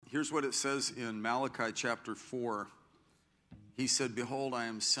Here's what it says in Malachi chapter 4. He said, behold,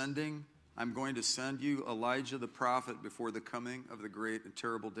 I'm going to send you Elijah the prophet before the coming of the great and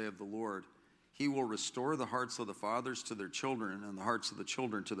terrible day of the Lord. He will restore the hearts of the fathers to their children and the hearts of the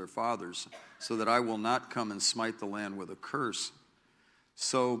children to their fathers, so that I will not come and smite the land with a curse.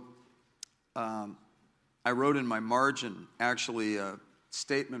 So I wrote in my margin actually a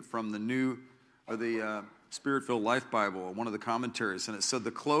statement from the Spirit-Filled Life Bible, one of the commentaries, and it said, the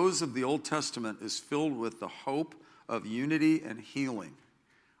close of the Old Testament is filled with the hope of unity and healing.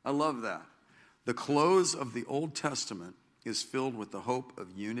 I love that. The close of the Old Testament is filled with the hope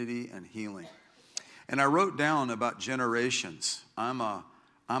of unity and healing. And I wrote down about generations. I'm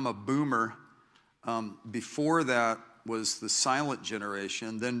a boomer. Before that was the silent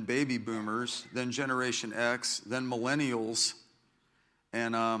generation, then baby boomers, then Generation X, then millennials.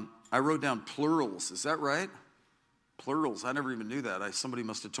 And I wrote down plurals. Is that right? Plurals. I never even knew that. Somebody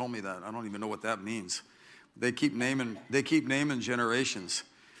must have told me that. I don't even know what that means. They keep naming generations.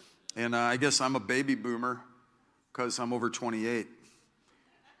 And I guess I'm a baby boomer because I'm over 28.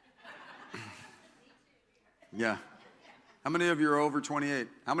 Yeah. How many of you are over 28?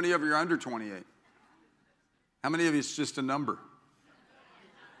 How many of you are under 28? How many of you it's just a number?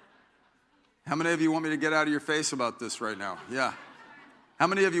 How many of you want me to get out of your face about this right now? Yeah. How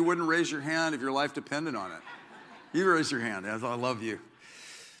many of you wouldn't raise your hand if your life depended on it? You raise your hand. I love you.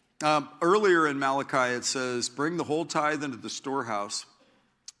 Earlier in Malachi it says, bring the whole tithe into the storehouse.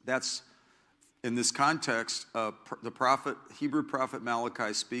 That's, in this context, the Hebrew prophet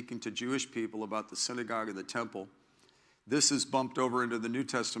Malachi speaking to Jewish people about the synagogue and the temple. This is bumped over into the New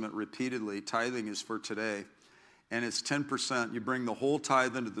Testament repeatedly. Tithing is for today. And it's 10%. You bring the whole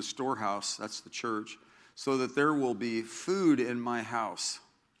tithe into the storehouse, that's the church, so that there will be food in my house.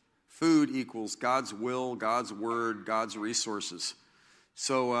 Food equals God's will, God's word, God's resources.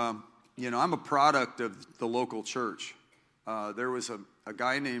 So, I'm a product of the local church. There was a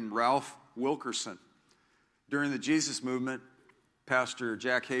guy named Ralph Wilkerson. During the Jesus movement, Pastor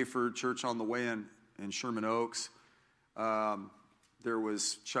Jack Hayford, Church on the Way in Sherman Oaks. There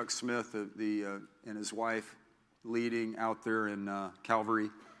was Chuck Smith and his wife leading out there in Calvary.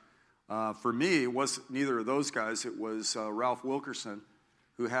 For me, it was neither of those guys. It was Ralph Wilkerson,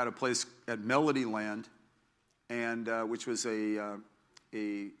 who had a place at Melody Land, and which was a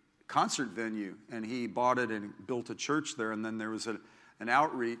concert venue, and he bought it and built a church there. And then there was an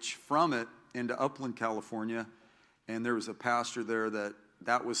outreach from it into Upland, California, and there was a pastor there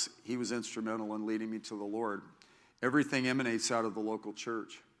he was instrumental in leading me to the Lord. Everything emanates out of the local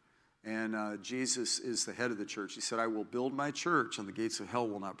church, and Jesus is the head of the church. He said, I will build my church, and the gates of hell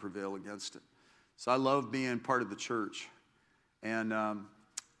will not prevail against it. So I love being part of the church, and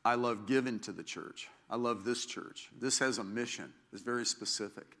I love giving to the church. I love this church. This has a mission. It's very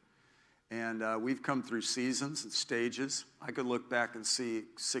specific. And we've come through seasons and stages. I could look back and see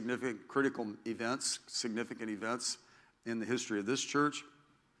significant events in the history of this church.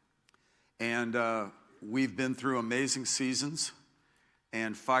 And we've been through amazing seasons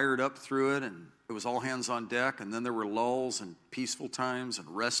and fired up through it. And it was all hands on deck. And then there were lulls and peaceful times and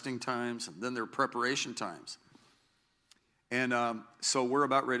resting times. And then there were preparation times. And so we're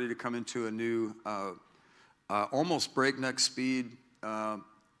about ready to come into a new, almost breakneck speed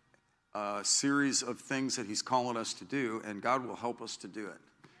series of things that he's calling us to do, and God will help us to do it.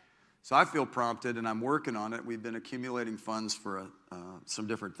 So I feel prompted, and I'm working on it. We've been accumulating funds for some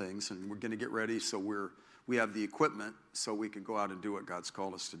different things, and we're going to get ready so we have the equipment so we can go out and do what God's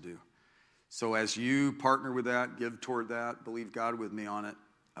called us to do. So as you partner with that, give toward that, believe God with me on it,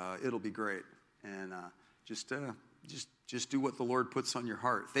 it'll be great. And just do what the Lord puts on your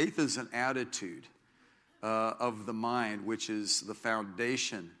heart. Faith is an attitude of the mind, which is the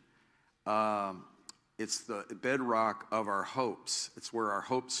foundation. It's the bedrock of our hopes. It's where our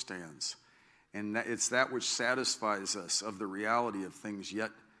hope stands. And it's that which satisfies us of the reality of things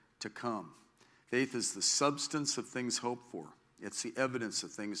yet to come. Faith is the substance of things hoped for. It's the evidence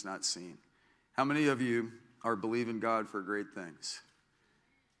of things not seen. How many of you are believing God for great things?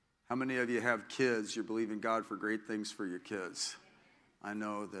 How many of you have kids? You're believing God for great things for your kids. I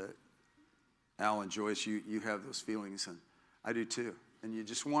know that Al and Joyce, you have those feelings, and I do too. And you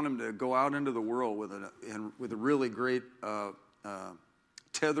just want them to go out into the world with a really great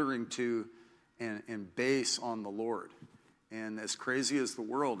tethering to and base on the Lord. And as crazy as the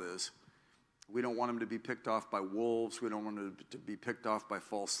world is, we don't want them to be picked off by wolves. We don't want them to be picked off by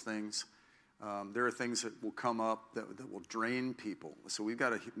false things. There are things that will come up that will drain people. So we've got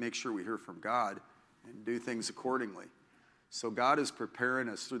to make sure we hear from God and do things accordingly. So God is preparing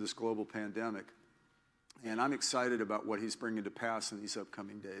us through this global pandemic And I'm excited about what he's bringing to pass in these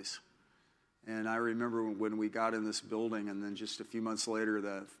upcoming days. And I remember when we got in this building, and then just a few months later,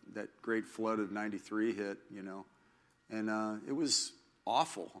 that great flood of '93 hit, and it was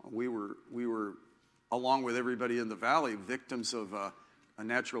awful. We were, along with everybody in the valley, victims of a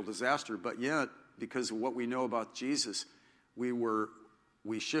natural disaster. But yet, because of what we know about Jesus,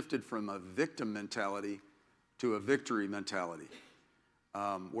 we shifted from a victim mentality to a victory mentality,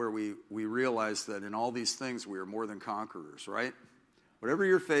 where we realized that in all these things we are more than conquerors, right? Whatever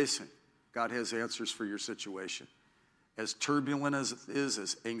you're facing, God has answers for your situation. As turbulent as it is,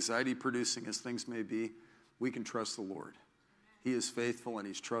 as anxiety-producing as things may be, we can trust the Lord. He is faithful and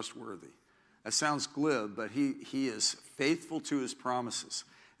he's trustworthy. That sounds glib, but he is faithful to his promises.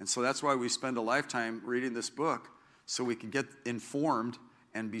 And so that's why we spend a lifetime reading this book, so we can get informed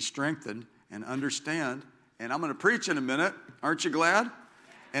and be strengthened and understand. And I'm going to preach in a minute. Aren't you glad?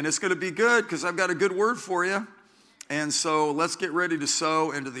 And it's going to be good because I've got a good word for you. And so let's get ready to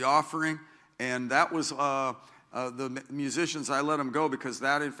sow into the offering. And that was the musicians, I let them go because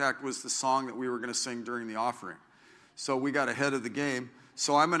that, in fact, was the song that we were going to sing during the offering. So we got ahead of the game.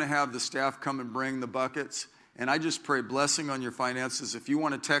 So I'm going to have the staff come and bring the buckets. And I just pray blessing on your finances. If you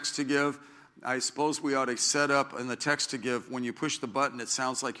want a text to give, I suppose we ought to set up in the text to give, when you push the button, it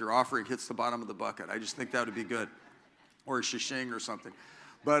sounds like your offering hits the bottom of the bucket. I just think that would be good. Or a shishing or something.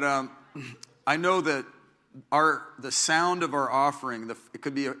 But I know that the sound of our offering, it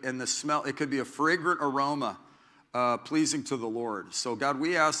could be, and the smell, it could be a fragrant aroma pleasing to the Lord. So God,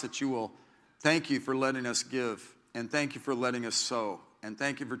 we ask that you will thank you for letting us give, and thank you for letting us sow, and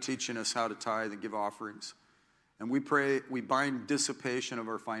thank you for teaching us how to tithe and give offerings. And we pray, we bind dissipation of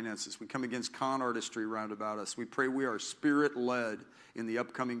our finances. We come against con artistry round about us. We pray we are spirit-led in the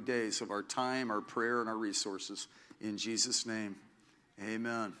upcoming days of our time, our prayer, and our resources. In Jesus' name,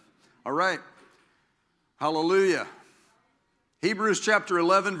 amen. All right. Hallelujah. Hebrews chapter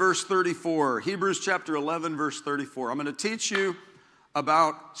 11, verse 34. Hebrews chapter 11, verse 34. I'm going to teach you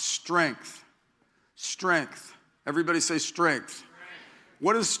about strength. Strength. Everybody say strength.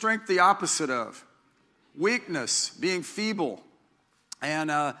 What is strength the opposite of? Weakness, being feeble. And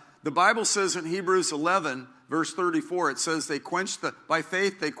the Bible says in Hebrews 11, verse 34, it says by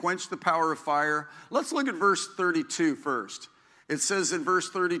faith they quenched the power of fire. Let's look at verse 32 first. It says in verse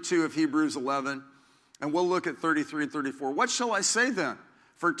 32 of Hebrews 11, and we'll look at 33 and 34. What shall I say then?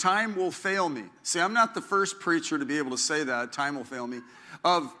 For time will fail me. See, I'm not the first preacher to be able to say that. Time will fail me.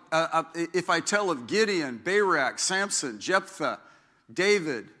 If I tell of Gideon, Barak, Samson, Jephthah,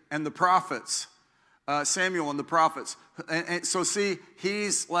 David, and the prophets, Samuel and the prophets. And so see,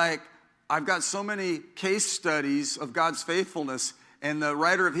 he's like, I've got so many case studies of God's faithfulness. And the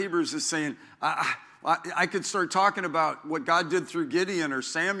writer of Hebrews is saying, I could start talking about what God did through Gideon or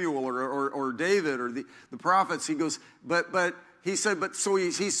Samuel or David or the prophets. He goes, but he said, so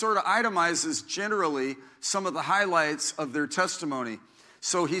he sort of itemizes generally some of the highlights of their testimony.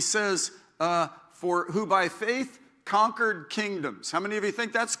 So he says, for who by faith conquered kingdoms. How many of you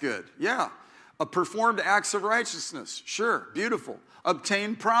think that's good? Yeah. Performed acts of righteousness. Sure. Beautiful.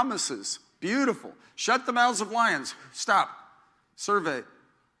 Obtained promises. Beautiful. Shut the mouths of lions. Stop. Survey.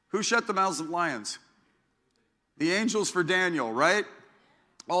 Who shut the mouths of lions? The angels for Daniel, right?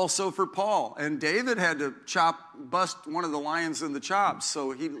 Also for Paul. And David had to bust one of the lions in the chops.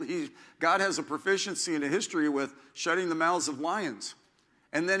 So God has a proficiency in a history with shutting the mouths of lions.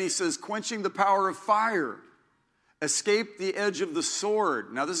 And then he says, quenching the power of fire. Escape the edge of the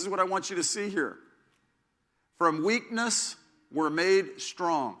sword. Now this is what I want you to see here. From weakness, we're made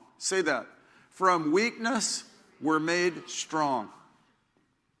strong. Say that. From weakness, we're made strong.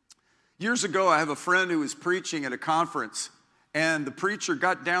 Years ago, I have a friend who was preaching at a conference, and the preacher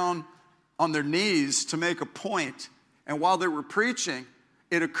got down on their knees to make a point. And while they were preaching,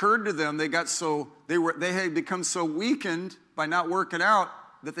 it occurred to them they had become so weakened by not working out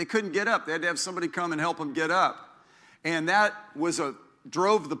that they couldn't get up. They had to have somebody come and help them get up. And that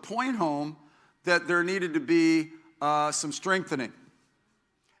drove the point home that there needed to be some strengthening.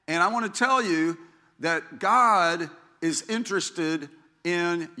 And I want to tell you that God is interested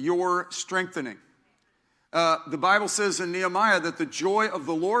in your strengthening. The Bible says in Nehemiah that the joy of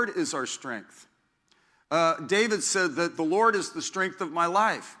the Lord is our strength. David said that the Lord is the strength of my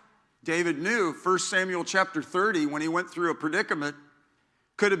life. David knew 1 Samuel chapter 30, when he went through a predicament,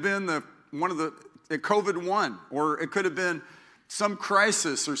 could have been COVID-1, or it could have been some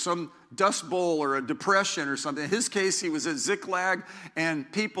crisis or some dust bowl or a depression or something. In his case, he was at Ziklag, and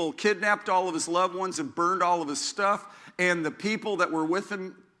people kidnapped all of his loved ones and burned all of his stuff, and the people that were with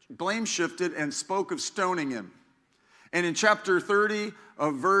him blame shifted and spoke of stoning him. And in chapter 30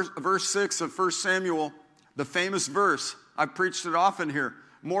 of verse 6 of 1 Samuel, The famous verse, I've preached it often here.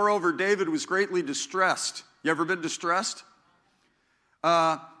 Moreover, David was greatly distressed. You ever been distressed?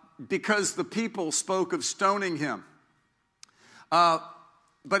 Because the people spoke of stoning him. But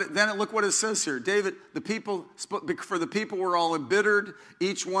then look what it says here. David, for the people were all embittered,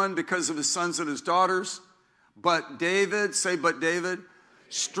 each one because of his sons and his daughters. But David,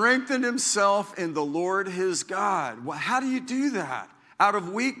 strengthened himself in the Lord his God. Well, how do you do that? Out of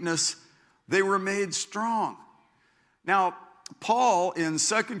weakness, they were made strong. Now, Paul in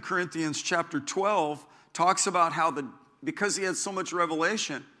 2 Corinthians chapter 12 talks about how because he had so much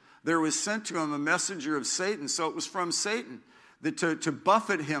revelation, there was sent to him a messenger of Satan. So it was from Satan to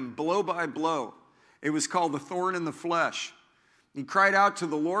buffet him blow by blow. It was called the thorn in the flesh. He cried out to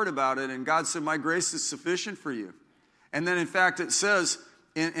the Lord about it, and God said, my grace is sufficient for you. And then, in fact, it says,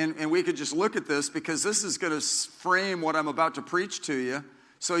 and we could just look at this because this is going to frame what I'm about to preach to you,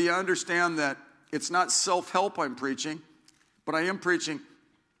 so you understand that it's not self-help I'm preaching, but I am preaching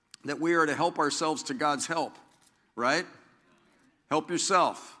that we are to help ourselves to God's help, right? Help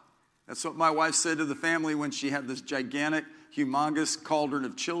yourself. That's what my wife said to the family when she had this gigantic, humongous cauldron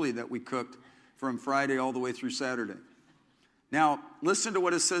of chili that we cooked from Friday all the way through Saturday. Now, listen to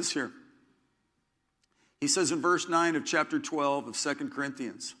what it says here. He says in verse 9 of chapter 12 of 2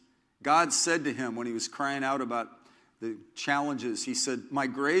 Corinthians, God said to him when he was crying out about the challenges, he said, my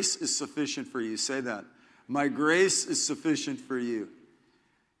grace is sufficient for you. Say that. My grace is sufficient for you.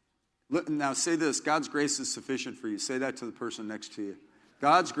 Now say this, God's grace is sufficient for you. Say that to the person next to you.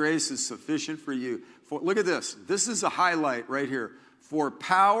 God's grace is sufficient for you. Look at this. This is a highlight right here. For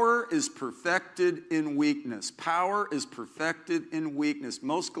power is perfected in weakness. Power is perfected in weakness.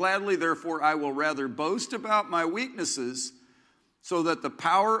 Most gladly, therefore, I will rather boast about my weaknesses so that the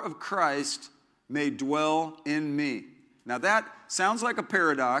power of Christ may dwell in me. Now that sounds like a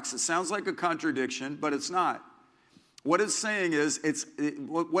paradox. It sounds like a contradiction, but it's not. What it's saying is,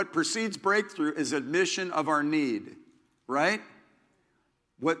 what precedes breakthrough is admission of our need, right?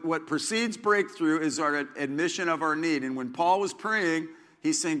 What precedes breakthrough is our admission of our need. And when Paul was praying,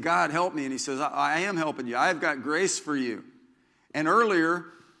 he's saying, God, help me. And he says, I am helping you. I've got grace for you. And earlier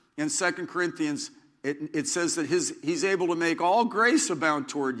in 2 Corinthians, it says that he's able to make all grace abound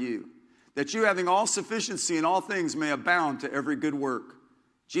toward you, that you having all sufficiency in all things may abound to every good work.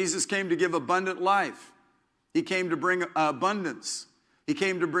 Jesus came to give abundant life. He came to bring abundance. He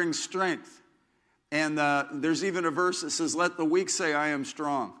came to bring strength. And there's even a verse that says, let the weak say, I am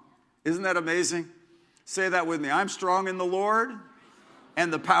strong. Isn't that amazing? Say that with me. I'm strong in the Lord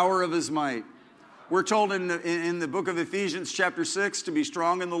and the power of his might. We're told in the book of Ephesians chapter 6 to be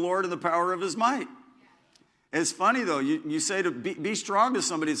strong in the Lord and the power of his might. It's funny, though. You say to be strong to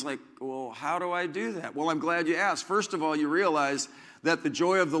somebody, it's like, well, how do I do that? Well, I'm glad you asked. First of all, you realize that the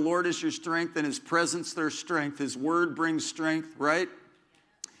joy of the Lord is your strength, and his presence their strength. His word brings strength, right?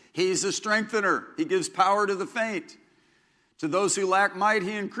 He's a strengthener. He gives power to the faint. To those who lack might,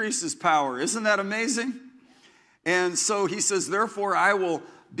 he increases power. Isn't that amazing? And so he says, therefore, I will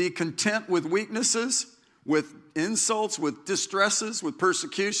be content with weaknesses, with insults, with distresses, with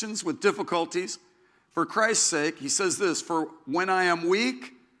persecutions, with difficulties. For Christ's sake, he says this, for when I am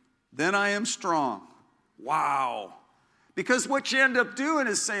weak, then I am strong. Wow. Because what you end up doing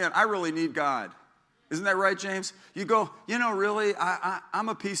is saying, I really need God. Isn't that right, James? You go, really, I'm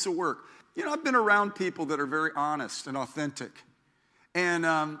a piece of work. I've been around people that are very honest and authentic. And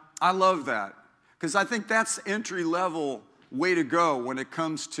I love that. Because I think that's the entry-level way to go when it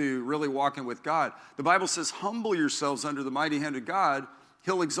comes to really walking with God. The Bible says, humble yourselves under the mighty hand of God.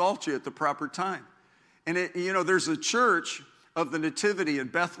 He'll exalt you at the proper time. And, there's a church of the Nativity in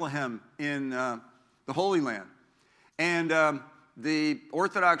Bethlehem in the Holy Land. And the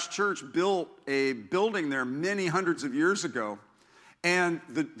Orthodox Church built a building there many hundreds of years ago. And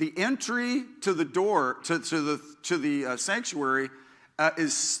the entry to the door, to the sanctuary,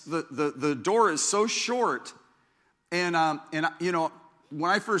 is the door is so short. And when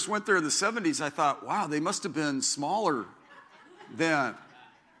I first went there in the 70s, I thought, wow, they must have been smaller then.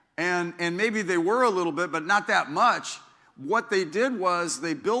 And maybe they were a little bit, but not that much. What they did was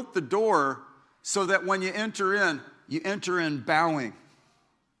they built the door so that when you enter in bowing.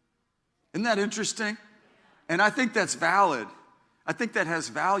 Isn't that interesting? And I think that's valid. I think that has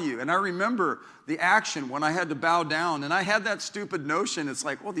value. And I remember the action when I had to bow down. And I had that stupid notion. It's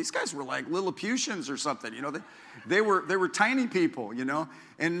like, well, these guys were like Lilliputians or something. They were tiny people,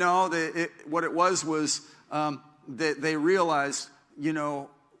 And no, what it was they realized,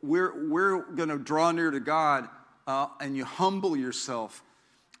 we're going to draw near to God, and you humble yourself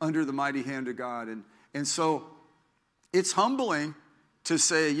under the mighty hand of God. And so it's humbling to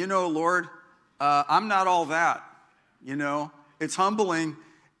say, Lord, I'm not all that, you know. It's humbling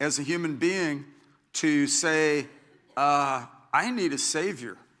as a human being to say, I need a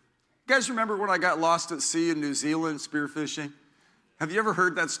Savior. You guys remember when I got lost at sea in New Zealand spearfishing? Have you ever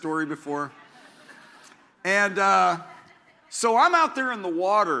heard that story before? And so I'm out there in the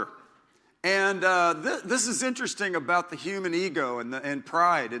water, and this is interesting about the human ego and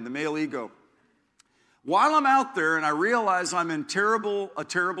pride and the male ego. While I'm out there and I realize I'm in a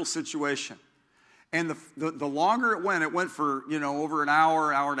terrible situation, and the longer it went for, over an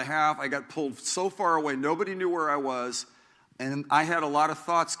hour and a half. I got pulled so far away. Nobody knew where I was. And I had a lot of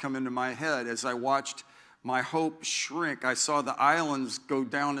thoughts come into my head as I watched my hope shrink. I saw the islands go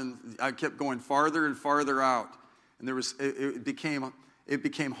down, and I kept going farther and farther out. And it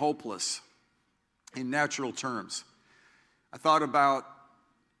became hopeless in natural terms. I thought about,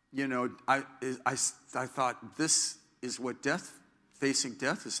 I thought this is what facing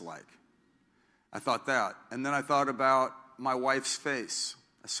death is like. I thought that. And then I thought about my wife's face.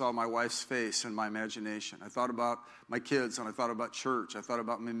 I saw my wife's face in my imagination. I thought about my kids, and I thought about church. I thought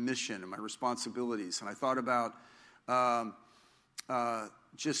about my mission and my responsibilities. And I thought about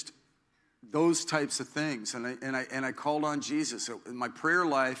just those types of things. And I called on Jesus. My prayer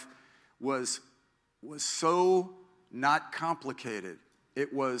life was so not complicated.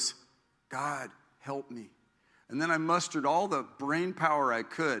 It was, God, help me. And then I mustered all the brain power I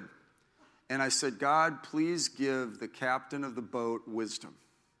could. And I said, God, please give the captain of the boat wisdom.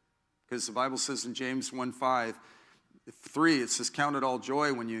 Because the Bible says in James 1:3, it says, count it all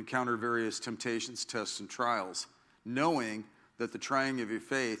joy when you encounter various temptations, tests, and trials, knowing that the trying of your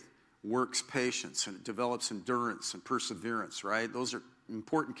faith works patience, and it develops endurance and perseverance, right? Those are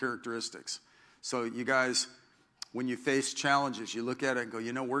important characteristics. So you guys, when you face challenges, you look at it and go,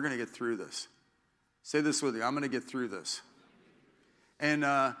 we're going to get through this. Say this with me, I'm going to get through this. And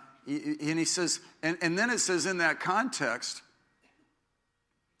he says, and then it says in that context,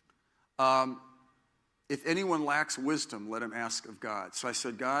 if anyone lacks wisdom, let him ask of God. So I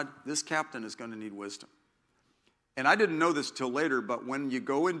said, God, this captain is going to need wisdom. And I didn't know this till later, but when you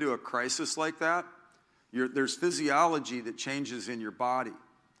go into a crisis like that, there's physiology that changes in your body.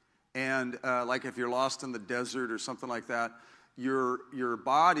 And like if you're lost in the desert or something like that, your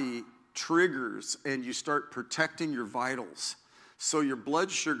body triggers and you start protecting your vitals. So your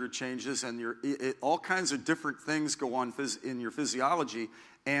blood sugar changes, and all kinds of different things go on in your physiology.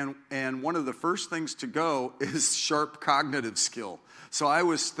 And one of the first things to go is sharp cognitive skill. So I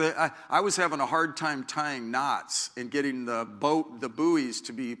was having a hard time tying knots and getting the buoys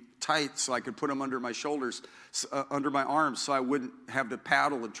to be tight so I could put them under my shoulders, under my arms, so I wouldn't have to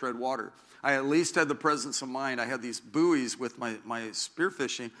paddle and tread water. I at least had the presence of mind. I had these buoys with my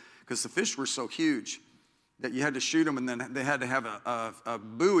spearfishing because the fish were so huge that you had to shoot them, and then they had to have a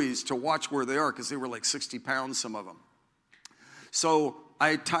buoys to watch where they are because they were like 60 pounds, some of them. So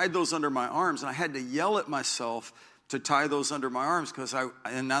I tied those under my arms, and I had to yell at myself to tie those under my arms because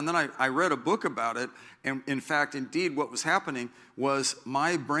then I read a book about it, and in fact, indeed, what was happening was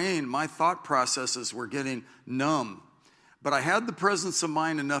my brain, my thought processes were getting numb. But I had the presence of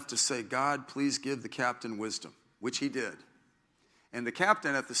mind enough to say, God, please give the captain wisdom, which he did. And the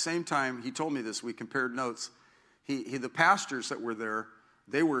captain, at the same time, he told me this, we compared notes. The pastors that were there,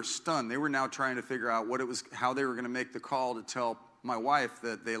 they were stunned. They were now trying to figure out how they were going to make the call to tell my wife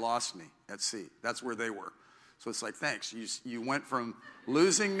that they lost me at sea. That's where they were. So it's like, thanks. You went from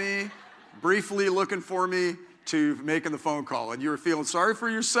losing me, briefly looking for me, to making the phone call. And you were feeling sorry for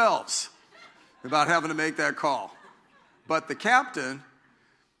yourselves about having to make that call. But the captain,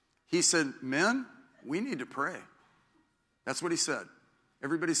 he said, men, we need to pray. That's what he said.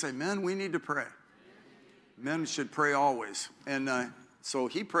 Everybody say, men, we need to pray. Men should pray always. And so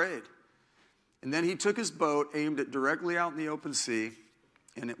he prayed. And then he took his boat, aimed it directly out in the open sea.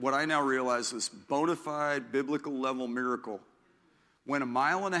 And what I now realize is bona fide biblical level miracle. Went 1.5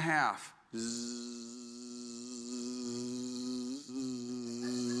 miles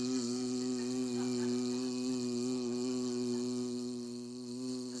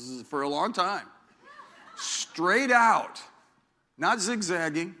for a long time. Straight out. Not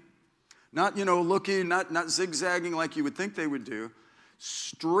zigzagging. Not, looking, not zigzagging like you would think they would do.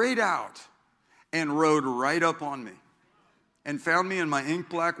 Straight out. And rode right up on me. And found me in my ink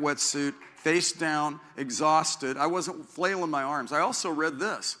black wetsuit, face down, exhausted. I wasn't flailing my arms. I also read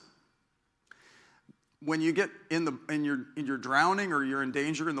this. When you get you're drowning or you're in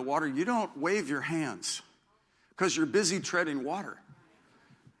danger in the water, you don't wave your hands because you're busy treading water.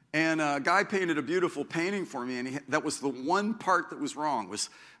 And a guy painted a beautiful painting for me, and that was the one part that was wrong, was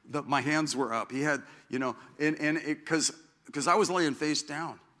that my hands were up. He had, because I was laying face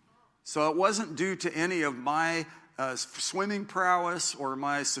down. So it wasn't due to any of my swimming prowess or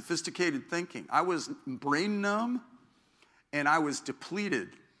my sophisticated thinking. I was brain numb, and I was depleted,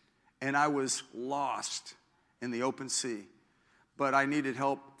 and I was lost in the open sea. But I needed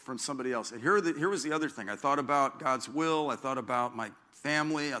help from somebody else. And here was the other thing. I thought about God's will. I thought about my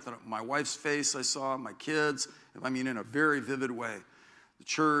family. I thought of my wife's face I saw, my kids. I mean, in a very vivid way. The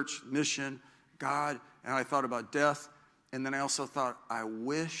church, mission, God. And I thought about death. And then I also thought, I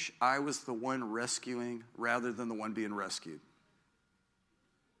wish I was the one rescuing rather than the one being rescued.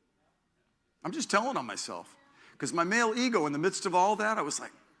 I'm just telling on myself. Because my male ego, in the midst of all that, I was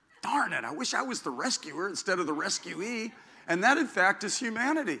like, darn it, I wish I was the rescuer instead of the rescuee. And that, in fact, is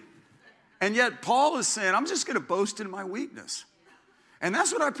humanity. And yet Paul is saying, I'm just going to boast in my weakness. And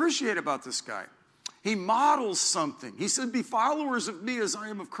that's what I appreciate about this guy. He models something. He said, be followers of me as I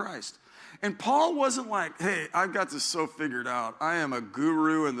am of Christ. And Paul wasn't like, hey, I've got this so figured out. I am a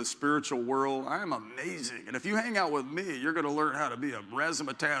guru in the spiritual world. I am amazing. And if you hang out with me, you're going to learn how to be a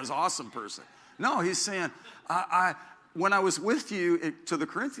razzmatazz awesome person. No, he's saying, when I was with you, to the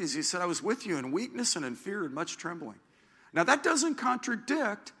Corinthians, he said, I was with you in weakness and in fear and much trembling. Now, that doesn't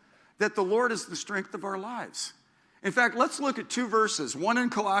contradict that the Lord is the strength of our lives. In fact, let's look at two verses, one in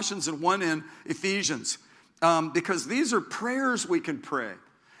Colossians and one in Ephesians, because these are prayers we can pray.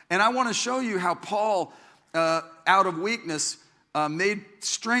 And I want to show you how Paul, out of weakness, made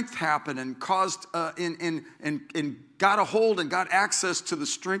strength happen and caused and got a hold and got access to the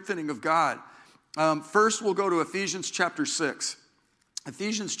strengthening of God. First, we'll go to Ephesians chapter 6.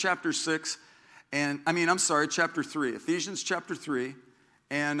 Ephesians chapter 6, chapter 3. Ephesians chapter 3,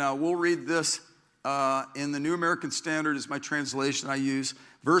 and we'll read this in the New American Standard is my translation I use.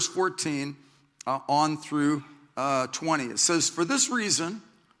 Verse 14 on through 20. It says, for this reason,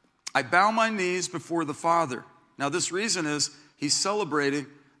 I bow my knees before the Father. Now, this reason is he's celebrating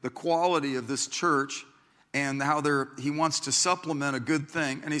the quality of this church and how he wants to supplement a good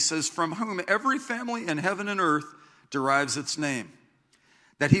thing. And he says, from whom every family in heaven and earth derives its name,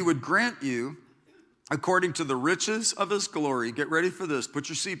 that he would grant you, according to the riches of his glory, get ready for this, put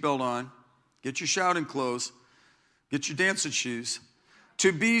your seatbelt on, get your shouting clothes, get your dancing shoes,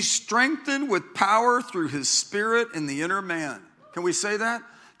 to be strengthened with power through his Spirit in the inner man. Can we say that?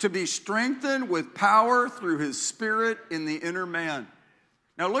 To be strengthened with power through his Spirit in the inner man.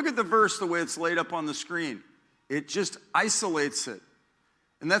 Now look at the verse the way it's laid up on the screen. It just isolates it.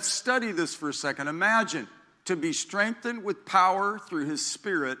 And let's study this for a second. Imagine to be strengthened with power through his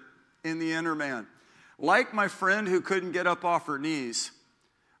Spirit in the inner man. Like my friend who couldn't get up off her knees,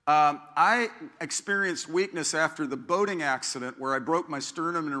 I experienced weakness after the boating accident where I broke my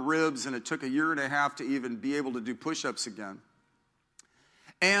sternum and ribs, and it took 1.5 years to even be able to do push-ups again.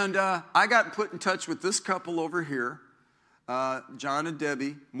 And I got put in touch with this couple over here, John and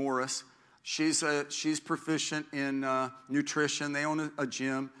Debbie Morris. She's proficient in nutrition. They own a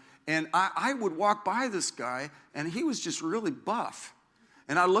gym. And I would walk by this guy, and he was just really buff.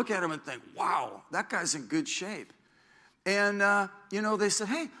 And I look at him and think, wow, that guy's in good shape. And, they said,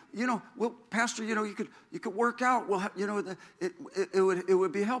 hey, well, Pastor, you could work out. Well, it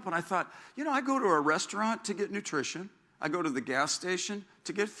would be help. And I thought, I go to a restaurant to get nutrition. I go to the gas station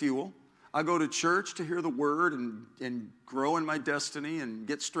to get fuel. I go to church to hear the word and grow in my destiny and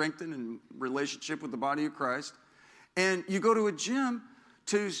get strengthened in relationship with the body of Christ. And you go to a gym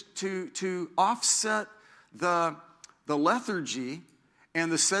to offset the lethargy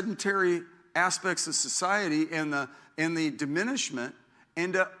and the sedentary aspects of society and the diminishment,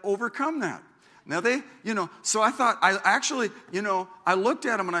 and to overcome that. Now so I thought, I looked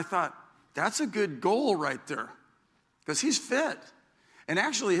at him and I thought, that's a good goal right there. Because he's fit. And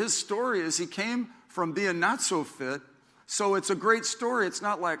actually his story is he came from being not so fit. So it's a great story. It's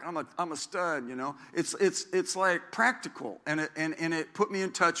not like I'm a stud, It's like practical. And it put me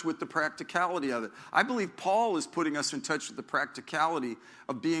in touch with the practicality of it. I believe Paul is putting us in touch with the practicality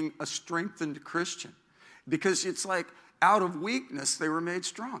of being a strengthened Christian. Because it's like out of weakness they were made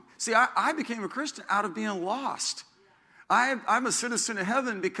strong. See, I became a Christian out of being lost. I'm a citizen of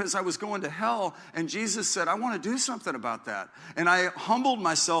heaven because I was going to hell, and Jesus said, I want to do something about that. And I humbled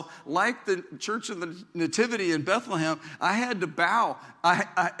myself like the Church of the Nativity in Bethlehem. I had to bow,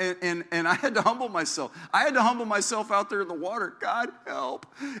 and I had to humble myself. I had to humble myself out there in the water. God, help.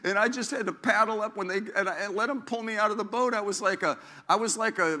 And I just had to paddle up and let them pull me out of the boat. I was like a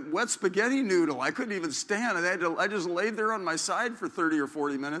wet spaghetti noodle. I couldn't even stand. I just laid there on my side for 30 or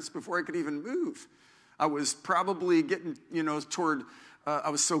 40 minutes before I could even move. I was probably getting, I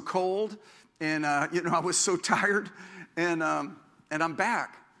was so cold, and, I was so tired, and I'm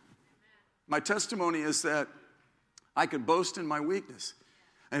back. My testimony is that I could boast in my weakness.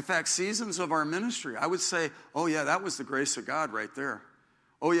 In fact, seasons of our ministry, I would say, oh yeah, that was the grace of God right there.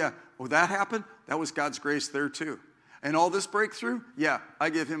 Oh yeah, oh that happened? That was God's grace there too. And all this breakthrough, yeah, I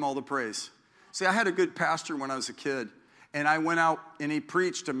give him all the praise. See, I had a good pastor when I was a kid, and I went out and he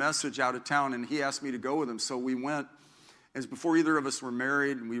preached a message out of town, and he asked me to go with him, so we went. It was before either of us were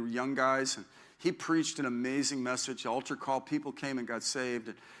married, and we were young guys, and he preached an amazing message, altar call, people came and got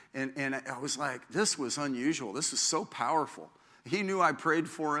saved, and I was like, this was unusual, this is so powerful. He knew I prayed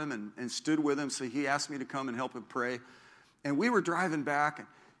for him and stood with him, so he asked me to come and help him pray. And we were driving back,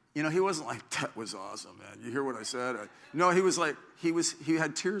 and he wasn't like, that was awesome, man. You hear what I said? No, he was like, he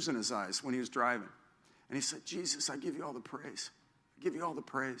had tears in his eyes when he was driving. And he said, Jesus, I give you all the praise. I give you all the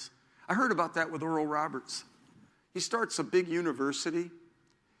praise. I heard about that with Oral Roberts. He starts a big university.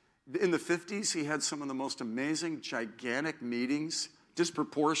 In the 50s, he had some of the most amazing, gigantic meetings,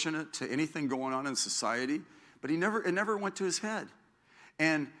 disproportionate to anything going on in society. But it never went to his head.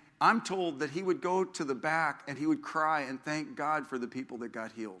 And I'm told that he would go to the back and he would cry and thank God for the people that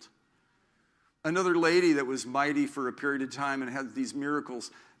got healed. Another lady that was mighty for a period of time and had these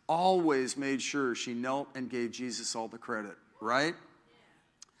miracles always made sure she knelt and gave Jesus all the credit, right?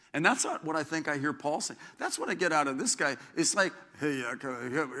 And that's not what I think I hear Paul say. That's what I get out of this guy. It's like, hey,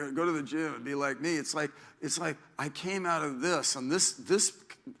 go to the gym and be like me. It's like I came out of this, and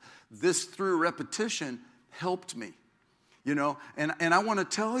this through repetition helped me. And I want to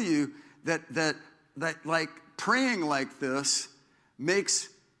tell you that like praying like this makes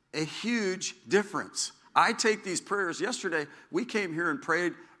a huge difference. I take these prayers. Yesterday, we came here and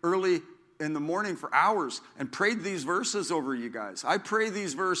prayed early in the morning for hours and prayed these verses over you guys. I pray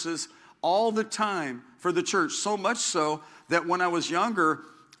these verses all the time for the church, so much so that when I was younger,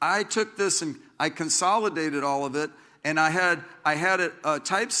 I took this and I consolidated all of it, and I had it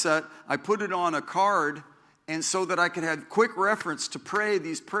typeset. I put it on a card, and so that I could have quick reference to pray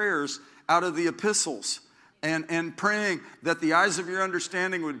these prayers out of the epistles, and praying that the eyes of your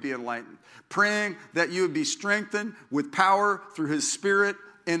understanding would be enlightened, praying that you would be strengthened with power through his Spirit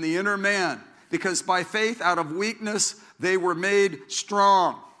in the inner man, because by faith out of weakness they were made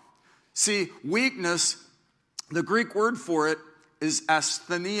strong. See, weakness, the Greek word for it is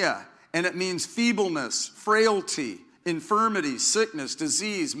asthenia, and it means feebleness, frailty, infirmity, sickness,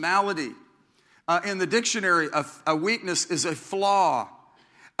 disease, malady. In the dictionary, a weakness is a flaw.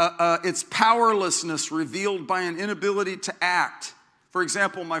 It's powerlessness revealed by an inability to act. For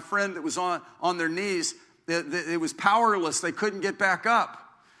example, my friend that was on their knees, it was powerless. They couldn't get back up.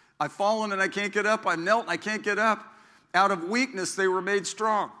 I've fallen and I can't get up. I've knelt and I can't get up. Out of weakness, they were made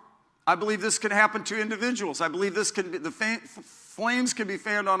strong. I believe this can happen to individuals. I believe this can be, the flames can be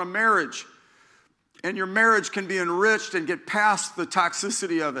fanned on a marriage, and your marriage can be enriched and get past the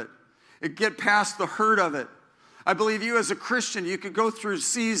toxicity of it. Get past the hurt of it. I believe you as a Christian, you could go through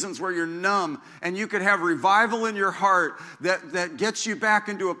seasons where you're numb, and you could have revival in your heart that gets you back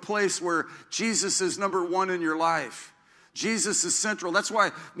into a place where Jesus is number one in your life. Jesus is central. That's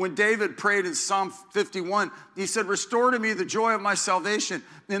why when David prayed in Psalm 51, he said, restore to me the joy of my salvation,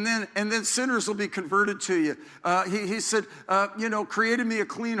 and then sinners will be converted to you. He said, create in me a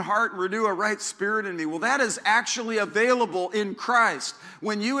clean heart and renew a right spirit in me. Well, that is actually available in Christ.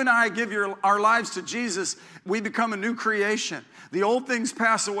 When you and I give our lives to Jesus, we become a new creation. The old things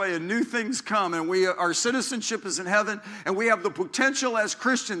pass away and new things come, and our citizenship is in heaven, and we have the potential as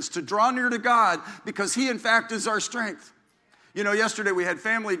Christians to draw near to God because he, in fact, is our strength. Yesterday we had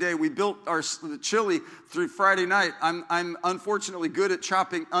family day. We built the chili through Friday night. I'm unfortunately good at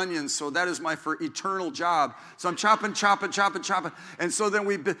chopping onions, so that is my eternal job. So I'm chopping. And so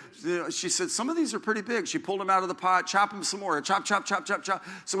then she said, some of these are pretty big. She pulled them out of the pot, chop them some more, chop.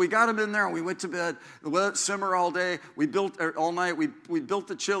 So we got them in there and we went to bed. We let it simmer all day. We built all night. We built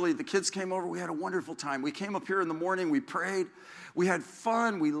the chili. The kids came over. We had a wonderful time. We came up here in the morning. We prayed. We had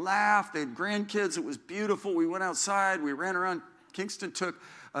fun. We laughed. They had grandkids. It was beautiful. We went outside. We ran around. Kingston took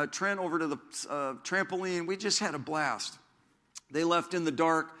Trent over to the trampoline. We just had a blast. They left in the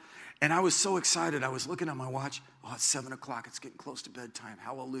dark, and I was so excited. I was looking at my watch. Oh, it's 7 o'clock. It's getting close to bedtime.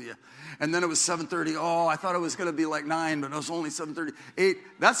 Hallelujah. And then it was 7:30. Oh, I thought it was going to be like 9, but it was only 7:30. 8.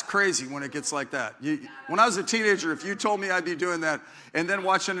 That's crazy when it gets like that. When I was a teenager, if you told me I'd be doing that and then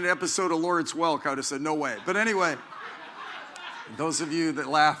watching an episode of Lawrence Welk, I would have said, no way. But anyway, those of you that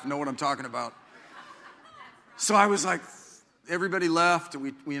laugh know what I'm talking about. So I was like, everybody left.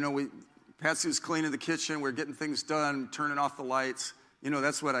 Patsy was cleaning the kitchen. We're getting things done, turning off the lights.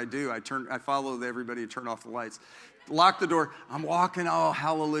 That's what I do. I follow everybody to turn off the lights. Lock the door. I'm walking, oh,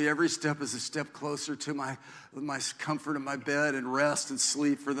 hallelujah. Every step is a step closer to my comfort in my bed and rest and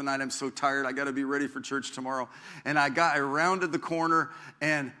sleep for the night. I'm so tired. I got to be ready for church tomorrow. And I rounded the corner,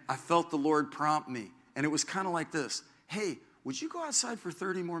 and I felt the Lord prompt me. And it was kind of like this. Hey, would you go outside for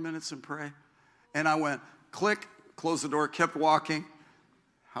 30 more minutes and pray? And I went, click, closed the door, kept walking.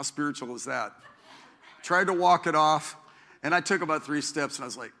 How spiritual is that? Tried to walk it off, and I took about 3 steps, and I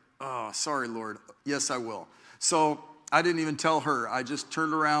was like, oh, sorry, Lord. Yes, I will. So I didn't even tell her. I just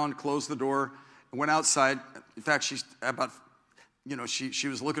turned around, closed the door, and went outside. In fact, she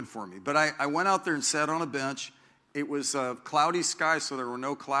was looking for me. But I went out there and sat on a bench. It was a cloudy sky, so there were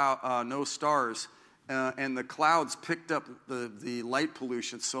no stars. And the clouds picked up the light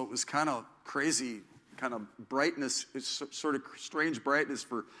pollution, so it was kind of crazy, kind of brightness. It's sort of strange brightness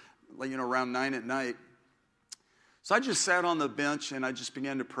for, around 9 at night. So I just sat on the bench, and I just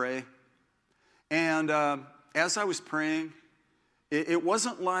began to pray. And as I was praying, it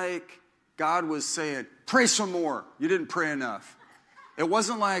wasn't like God was saying, pray some more. You didn't pray enough. It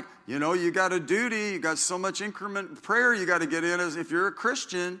wasn't like, you got a duty, you got so much increment prayer you got to get in as if you're a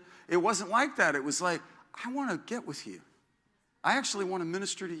Christian. It wasn't like that. It was like, I want to get with you. I actually want to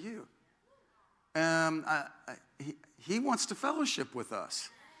minister to you. He wants to fellowship with us.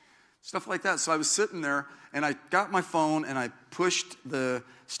 Stuff like that. So I was sitting there, and I got my phone, and I pushed the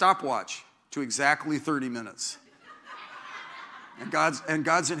stopwatch to exactly 30 minutes. And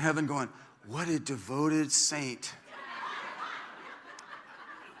God's in heaven going, what a devoted saint.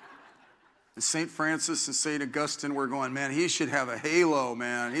 And St. Francis and St. Augustine were going, man, he should have a halo,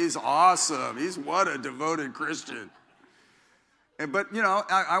 man. He's awesome. What a devoted Christian. But,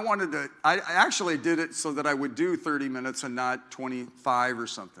 I actually did it so that I would do 30 minutes and not 25 or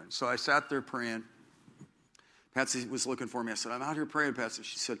something. So I sat there praying. Patsy was looking for me. I said, I'm out here praying, Patsy.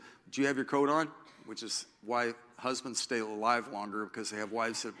 She said, do you have your coat on? Which is why husbands stay alive longer, because they have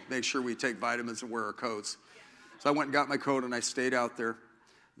wives that make sure we take vitamins and wear our coats. So I went and got my coat, and I stayed out there.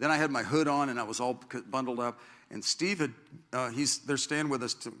 Then I had my hood on, and I was all bundled up. And Steve they're staying with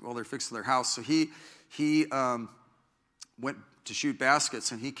us while they're fixing their house. So he went to shoot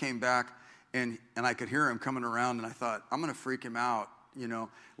baskets, and he came back, and I could hear him coming around, and I thought, I'm going to freak him out,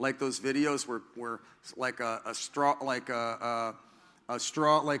 like those videos where like a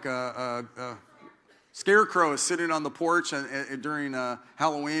scarecrow is sitting on the porch and during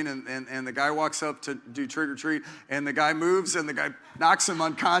Halloween, and the guy walks up to do trick or treat, and the guy moves, and the guy knocks him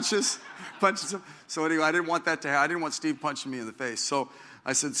unconscious, punches him. So anyway, I didn't want that to happen. I didn't want Steve punching me in the face. So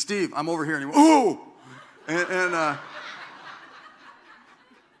I said, Steve, I'm over here, and he went, ooh!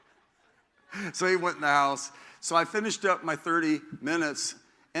 So he went in the house. So I finished up my 30 minutes,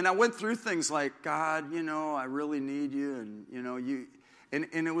 and I went through things like, God, I really need you, and, you... And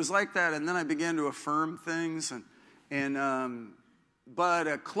it was like that, and then I began to affirm things,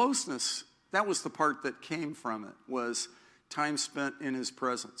 but closeness, that was the part that came from it, was time spent in his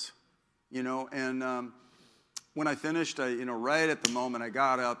presence, and when I finished, right at the moment I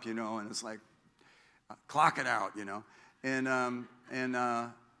got up, and it's like, clock it out,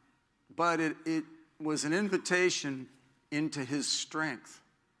 but it was an invitation into his strength,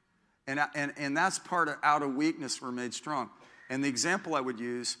 and that's part of out of weakness we're made strong. And the example I would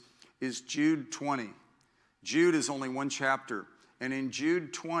use is Jude 20. Jude is only one chapter. And in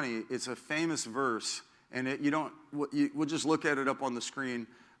Jude 20, it's a famous verse. And we'll just look at it up on the screen.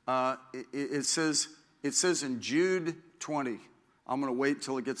 It says in Jude 20, I'm going to wait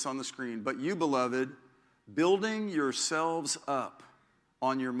till it gets on the screen. But you, beloved, building yourselves up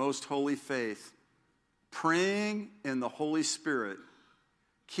on your most holy faith, praying in the Holy Spirit,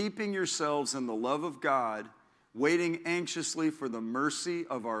 keeping yourselves in the love of God, waiting anxiously for the mercy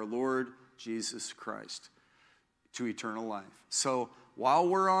of our Lord Jesus Christ to eternal life. So while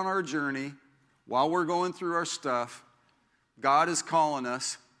we're on our journey, while we're going through our stuff, God is calling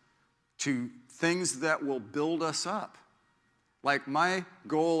us to things that will build us up. Like my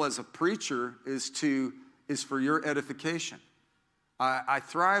goal as a preacher is for your edification. I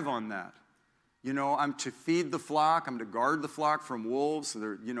thrive on that. I'm to feed the flock. I'm to guard the flock from wolves.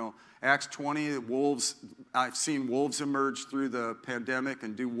 Acts 20, wolves. I've seen wolves emerge through the pandemic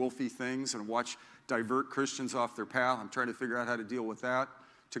and do wolfy things and divert Christians off their path. I'm trying to figure out how to deal with that.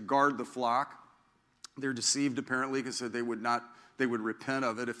 To guard the flock. They're deceived apparently because they would repent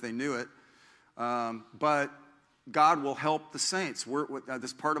of it if they knew it. But God will help the saints.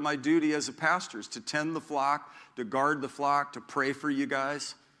 That's part of my duty as a pastor is to tend the flock, to guard the flock, to pray for you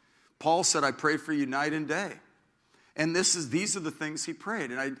guys. Paul said, I pray for you night and day. And these are the things he prayed.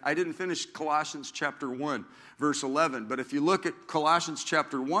 And I didn't finish Colossians chapter 1, verse 11. But if you look at Colossians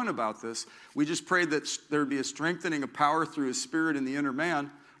chapter 1 about this, we just prayed that there would be a strengthening of power through his Spirit in the inner man.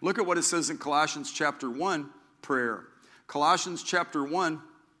 Look at what it says in Colossians chapter 1 prayer. Colossians chapter 1,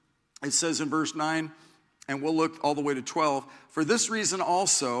 it says in verse 9, and we'll look all the way to 12. For this reason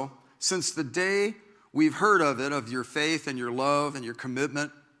also, since the day we've heard of it, of your faith and your love and your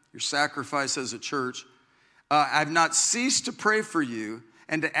commitment, your sacrifice as a church, I've not ceased to pray for you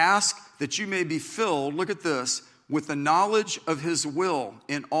and to ask that you may be filled, look at this, with the knowledge of his will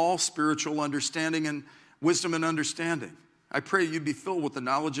in all spiritual understanding and wisdom and understanding. I pray you be filled with the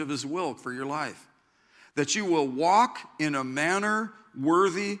knowledge of his will for your life, that you will walk in a manner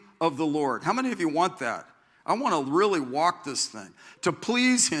worthy of the Lord. How many of you want that? I want to really walk this thing, to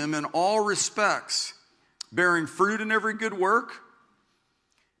please him in all respects, bearing fruit in every good work.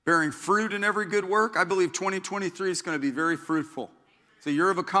 Bearing fruit in every good work. I believe 2023 is going to be very fruitful. It's a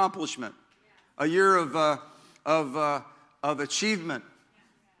year of accomplishment, a year of achievement,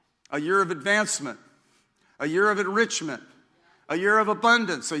 a year of advancement, a year of enrichment, a year of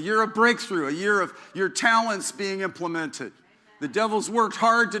abundance, a year of breakthrough, a year of your talents being implemented. The devil's worked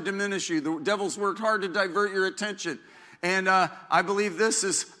hard to diminish you. The devil's worked hard to divert your attention. And I believe this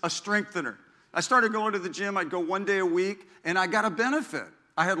is a strengthener. I started going to the gym. I'd go one day a week, and I got a benefit.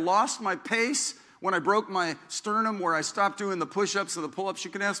 I had lost my pace when I broke my sternum, where I stopped doing the push-ups and the pull-ups. You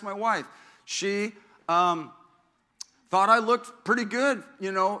can ask my wife. She thought I looked pretty good,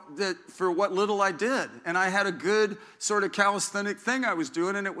 that for what little I did. And I had a good sort of calisthenic thing I was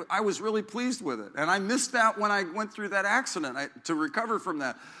doing, and I was really pleased with it. And I missed that when I went through that accident to recover from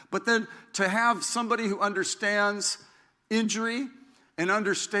that. But then to have somebody who understands injury and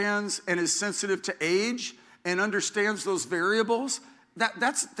understands and is sensitive to age and understands those variables,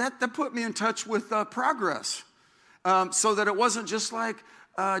 that put me in touch with progress, so that it wasn't just like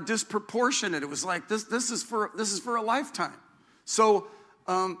disproportionate. It was like this is for a lifetime. So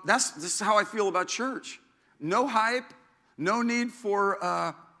this is how I feel about church. No hype, no need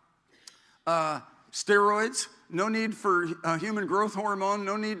for steroids, no need for human growth hormone,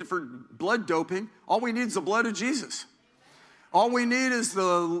 no need for blood doping. All we need is the blood of Jesus. All we need is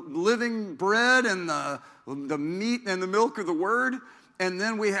the living bread and the meat and the milk of the word. And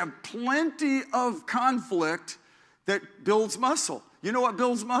then we have plenty of conflict that builds muscle. You know what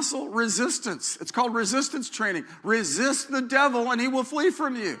builds muscle? Resistance. It's called resistance training. Resist the devil and he will flee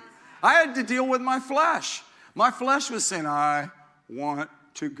from you. I had to deal with my flesh. My flesh was saying, I want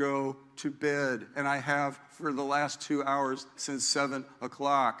to go to bed. And I have for the last 2 hours since 7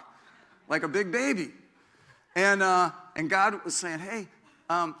 o'clock. Like a big baby. And God was saying, hey,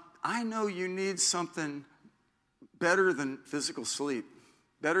 I know you need something better than physical sleep,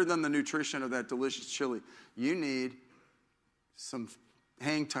 better than the nutrition of that delicious chili. You need some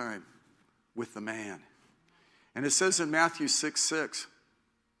hang time with the man. And it says in Matthew 6:6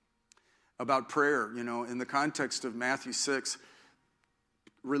 about prayer, in the context of Matthew 6,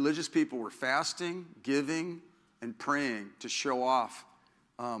 religious people were fasting, giving, and praying to show off.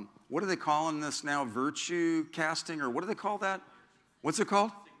 What are they calling this now? Virtue casting, or what do they call that? What's it called?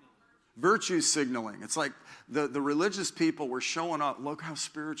 Virtue signaling. It's like the religious people were showing up. Look how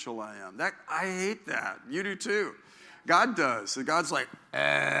spiritual I am. I hate that. You do too. God does. And God's like,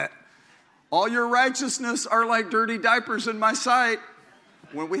 all your righteousness are like dirty diapers in my sight.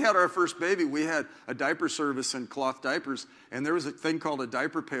 When we had our first baby, we had a diaper service in cloth diapers, and there was a thing called a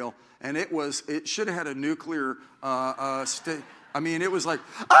diaper pail, and it should have had a nuclear it was like,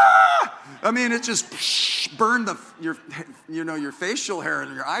 it just burned your facial hair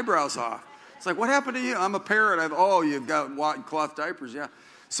and your eyebrows off. It's like, what happened to you? I'm a parent. You've got cloth diapers, yeah.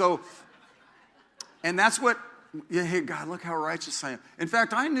 So, and that's what, hey, God, look how righteous I am. In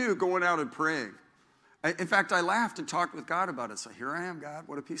fact, I knew going out and praying. In fact, I laughed and talked with God about it. So here I am, God,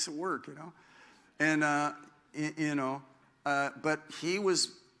 what a piece of work, And, but he was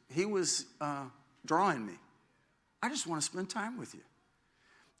drawing me. I just want to spend time with you.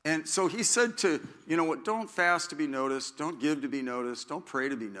 And so he said don't fast to be noticed, don't give to be noticed, don't pray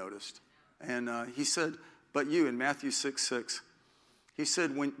to be noticed. And he said, but you, in Matthew 6:6, he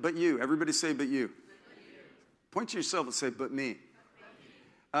said, but you, everybody say, but you. Point to yourself and say, but me.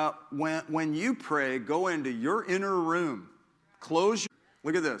 When you pray, go into your inner room,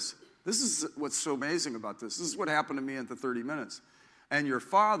 look at this. This is what's so amazing about this. This is what happened to me in the 30 minutes. And your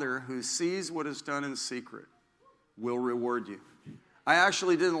Father who sees what is done in secret will reward you. I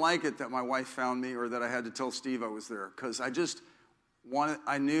actually didn't like it that my wife found me or that I had to tell Steve I was there, because I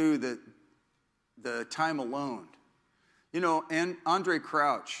knew that the time alone. And Andre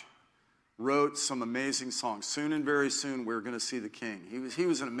Crouch wrote some amazing songs. Soon and very soon, we're going to see the King. He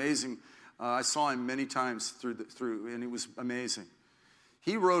was an amazing, I saw him many times through, and he was amazing.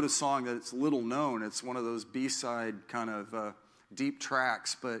 He wrote a song that's little known. It's one of those B-side kind of deep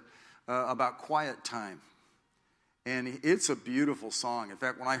tracks, but about quiet time. And it's a beautiful song. In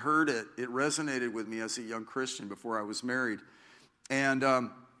fact, when I heard it, it resonated with me as a young Christian before I was married. And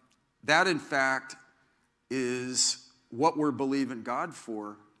that, in fact, is what we're believing God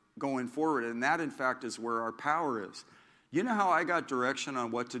for going forward. And that, in fact, is where our power is. You know how I got direction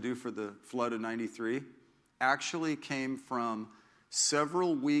on what to do for the flood of 93? Actually came from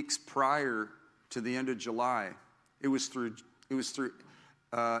several weeks prior to the end of July. It was through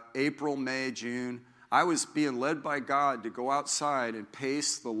April, May, June. I was being led by God to go outside and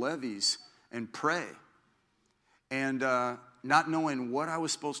pace the levees and pray, and not knowing what I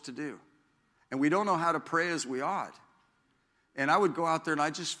was supposed to do. And we don't know how to pray as we ought. And I would go out there and I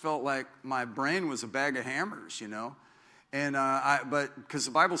just felt like my brain was a bag of hammers, you know. And but because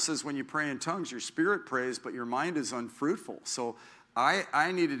the Bible says when you pray in tongues, your spirit prays, but your mind is unfruitful. So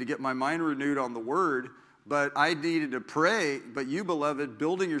I needed to get my mind renewed on the word, but I needed to pray. But you, beloved,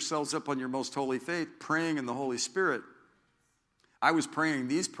 building yourselves up on your most holy faith, praying in the Holy Spirit. I was praying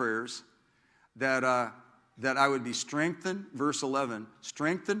these prayers that I would be strengthened, verse 11,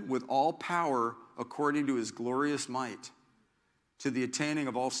 strengthened with all power according to his glorious might, to the attaining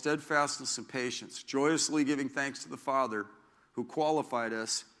of all steadfastness and patience, joyously giving thanks to the Father who qualified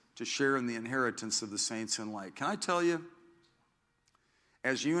us to share in the inheritance of the saints in light. Can I tell you,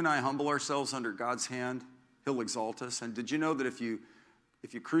 as you and I humble ourselves under God's hand, he'll exalt us. And did you know that if you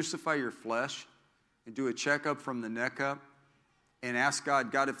crucify your flesh and do a checkup from the neck up and ask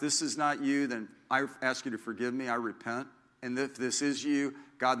God, if this is not you, then I ask you to forgive me, I repent. And if this is you,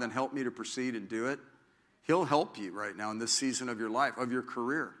 God, then help me to proceed and do it. He'll help you right now in this season of your life, of your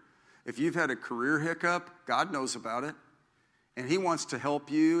career. If you've had a career hiccup, God knows about it. And he wants to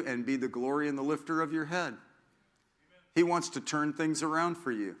help you and be the glory and the lifter of your head. He wants to turn things around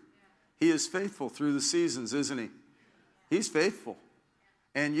for you. He is faithful through the seasons, isn't he? He's faithful.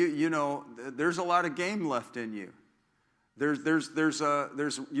 And you know, there's a lot of game left in you.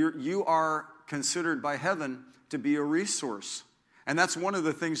 You are considered by heaven to be a resource. And that's one of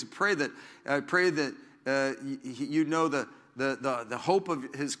the things to pray that you know the hope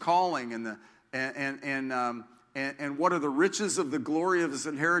of his calling and what are the riches of the glory of his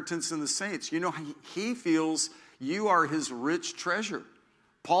inheritance in the saints. You know, he feels you are his rich treasure.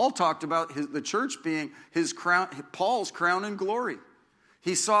 Paul talked about the church being his crown, Paul's crown in glory.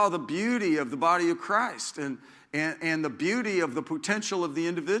 He saw the beauty of the body of Christ and the beauty of the potential of the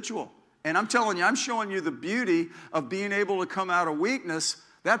individual. And I'm telling you, I'm showing you the beauty of being able to come out of weakness.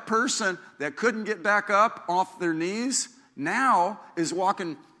 That person that couldn't get back up off their knees now is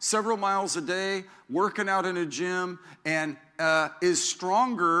walking several miles a day, working out in a gym, and is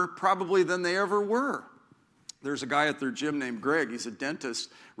stronger probably than they ever were. There's a guy at their gym named Greg. He's a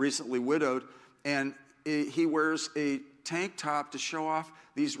dentist, recently widowed, and he wears a tank top to show off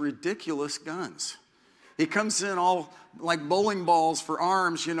these ridiculous guns. He comes in all like bowling balls for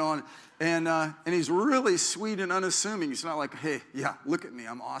arms, you know, and he's really sweet and unassuming. He's not like, hey, yeah, look at me,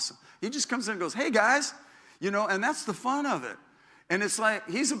 I'm awesome. He just comes in and goes, hey, guys, you know, and that's the fun of it. And it's like,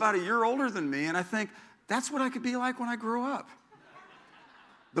 he's about a year older than me, and I think, that's what I could be like when I grow up.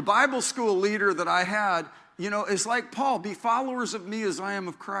 The Bible school leader that I had, you know, is like Paul, be followers of me as I am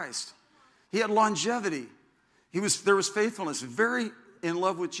of Christ. He had longevity. There was faithfulness, very in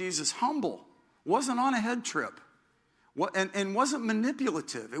love with Jesus, humble, wasn't on a head trip, and wasn't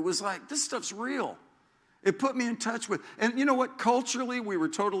manipulative. It was like, this stuff's real. It put me in touch with, and you know what, culturally, we were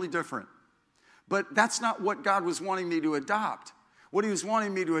totally different. But that's not what God was wanting me to adopt. What he was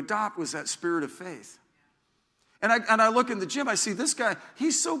wanting me to adopt was that spirit of faith. And I look in the gym, I see this guy,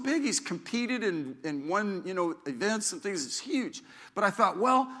 he's so big, he's competed and won, you know, events and things, it's huge. But I thought,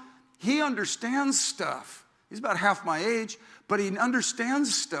 well, he understands stuff. He's about half my age, but he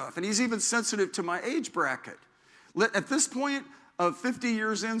understands stuff, and he's even sensitive to my age bracket. At this point of 50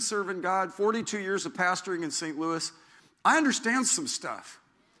 years in serving God, 42 years of pastoring in St. Louis, I understand some stuff.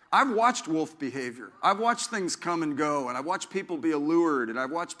 I've watched wolf behavior. I've watched things come and go, and I've watched people be allured, and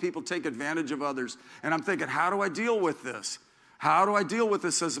I've watched people take advantage of others, and I'm thinking, how do I deal with this? How do I deal with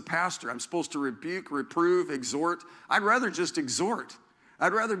this as a pastor? I'm supposed to rebuke, reprove, exhort. I'd rather just exhort.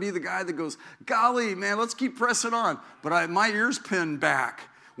 I'd rather be the guy that goes, golly, man, let's keep pressing on. But my ears pin back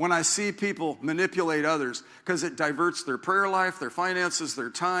when I see people manipulate others because it diverts their prayer life, their finances, their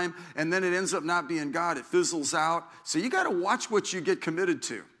time, and then it ends up not being God. It fizzles out. So you got to watch what you get committed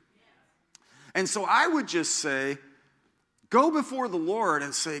to. And so I would just say, go before the Lord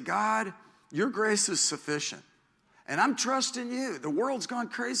and say, God, Your grace is sufficient. And I'm trusting you. The world's gone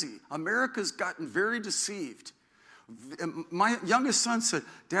crazy. America's gotten very deceived. My youngest son said,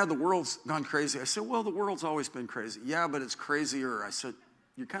 Dad, the world's gone crazy. I said, well, the world's always been crazy. Yeah, but it's crazier. I said,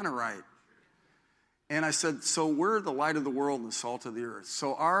 you're kind of right. And I said, so we're the light of the world and the salt of the earth.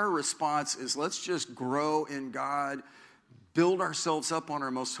 So our response is let's just grow in God, build ourselves up on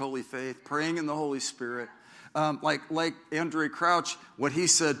our most holy faith, praying in the Holy Spirit. Like Andre Crouch, what he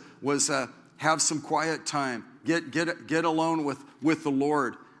said was have some quiet time. Get alone with the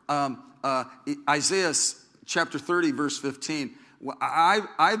Lord. Isaiah chapter 30, verse 15.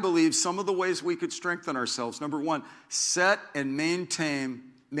 I believe some of the ways we could strengthen ourselves. Number one, set and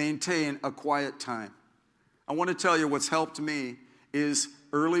maintain a quiet time. I want to tell you what's helped me is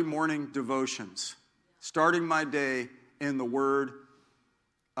early morning devotions. Starting my day in the Word,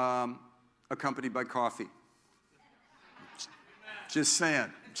 accompanied by coffee. Just saying,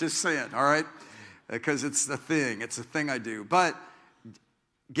 all right? Because it's the thing I do. But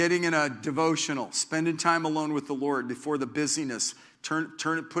getting in a devotional, spending time alone with the Lord before the busyness,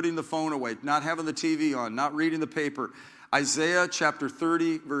 putting the phone away, not having the TV on, not reading the paper. Isaiah chapter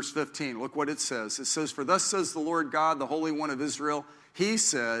 30, verse 15. Look what it says. It says, for thus says the Lord God, the Holy One of Israel, he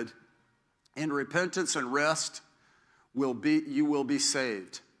said, in repentance and rest you will be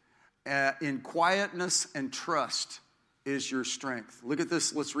saved. In quietness and trust is your strength. Look at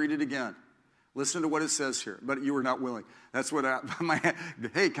this. Let's read it again. Listen to what it says here. But you were not willing. That's what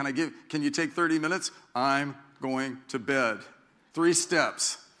hey, can you take 30 minutes? I'm going to bed. 3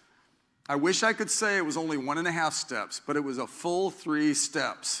 steps. I wish I could say it was only 1.5 steps, but it was a full 3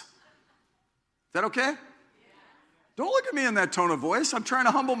 steps. Is that okay? Yeah. Don't look at me in that tone of voice. I'm trying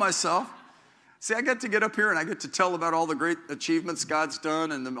to humble myself. See, I get to get up here and I get to tell about all the great achievements God's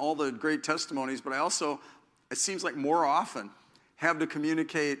done and all the great testimonies, but I also, it seems like more often, have to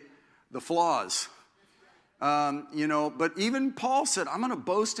communicate the flaws. But even Paul said, I'm going to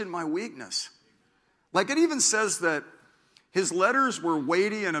boast in my weakness. Like it even says that his letters were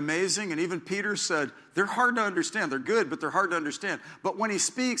weighty and amazing, and even Peter said, they're hard to understand. They're good, but they're hard to understand. But when he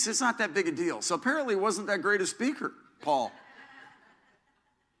speaks, it's not that big a deal. So apparently he wasn't that great a speaker, Paul.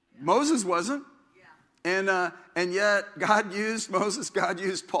 Moses wasn't. And yet God used Moses, God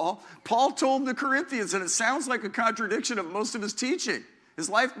used Paul. Paul told the Corinthians, and it sounds like a contradiction of most of his teaching. His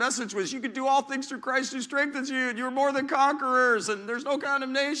life message was, you can do all things through Christ who strengthens you, and you're more than conquerors, and there's no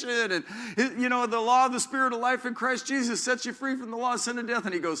condemnation. And, the law of the Spirit of life in Christ Jesus sets you free from the law of sin and death.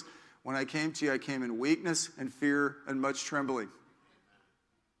 And he goes, when I came to you, I came in weakness and fear and much trembling.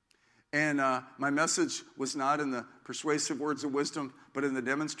 And my message was not in the persuasive words of wisdom, but in the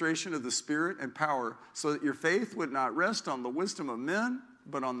demonstration of the Spirit and power, so that your faith would not rest on the wisdom of men,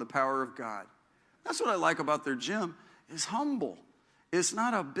 but on the power of God. That's what I like about their gym, is humble. It's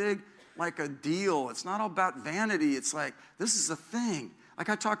not a big, like a deal. It's not all about vanity. It's like, this is a thing. Like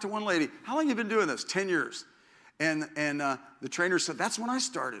I talked to one lady, how long have you been doing this? 10 years. And the trainer said, that's when I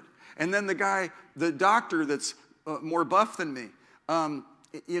started. And then the doctor that's more buff than me,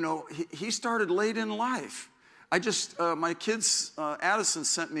 he started late in life. My kids, Addison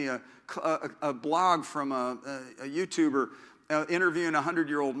sent me a blog from a YouTuber interviewing a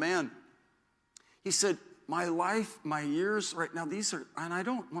 100-year-old man. He said, my life, my years right now, and I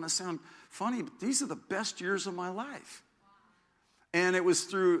don't want to sound funny, but these are the best years of my life. And it was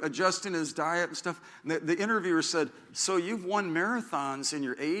through adjusting his diet and stuff. And the interviewer said, so you've won marathons in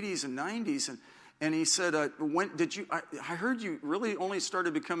your 80s and 90s. And he said, when did you, I heard you really only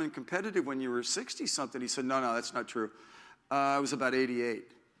started becoming competitive when you were 60-something. He said, no, that's not true. I was about 88.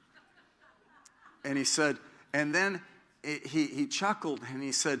 And he said, and then he chuckled and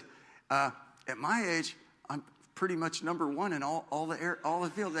he said, at my age, I'm pretty much number one in all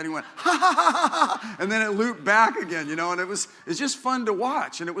the field. And he went, ha, ha, ha, ha, ha. And then it looped back again, and it's just fun to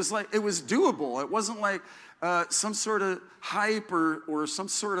watch. And it was like, it was doable. It wasn't like some sort of hype or some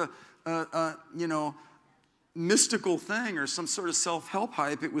sort of, mystical thing or some sort of self-help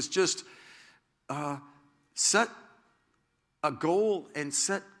hype. It was just set a goal and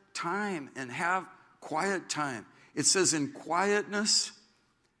set time and have quiet time. It says, in quietness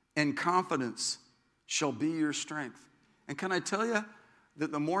and confidence shall be your strength. And can I tell you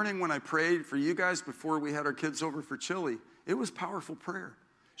that the morning when I prayed for you guys before we had our kids over for chili, it was powerful prayer.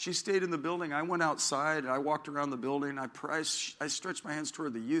 She stayed in the building. I went outside. I walked around the building. I stretched my hands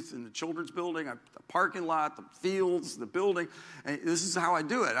toward the youth and the children's building, the parking lot, the fields, the building. And this is how I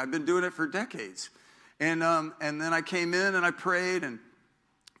do it. I've been doing it for decades. And then I came in and I prayed, and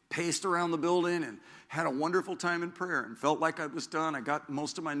paced around the building and had a wonderful time in prayer and felt like I was done. I got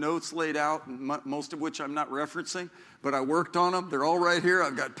most of my notes laid out, most of which I'm not referencing, but I worked on them. They're all right here.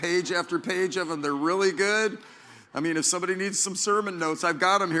 I've got page after page of them. They're really good. I mean, if somebody needs some sermon notes, I've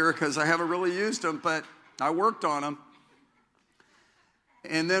got them here because I haven't really used them, but I worked on them.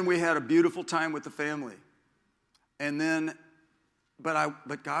 And then we had a beautiful time with the family. And then,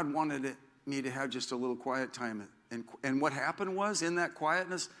 but God wanted me to have just a little quiet time. And what happened was, in that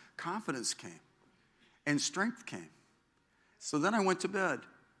quietness, confidence came and strength came. So then I went to bed,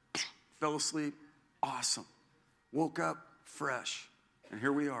 fell asleep, awesome. Woke up fresh, and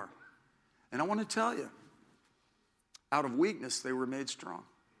here we are. And I want to tell you, out of weakness, they were made strong.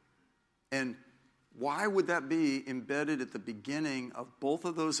 And why would that be embedded at the beginning of both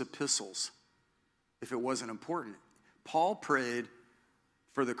of those epistles if it wasn't important? Paul prayed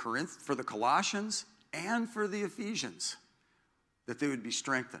for the Colossians and for the Ephesians that they would be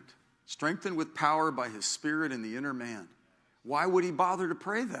strengthened with power by his Spirit in the inner man. Why would he bother to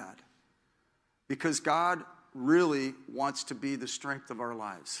pray that? Because God really wants to be the strength of our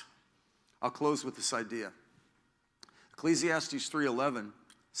lives. I'll close with this idea. Ecclesiastes 3:11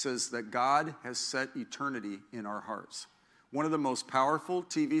 says that God has set eternity in our hearts. One of the most powerful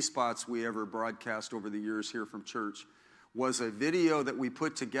TV spots we ever broadcast over the years here from church was a video that we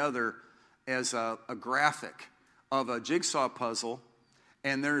put together as a graphic of a jigsaw puzzle,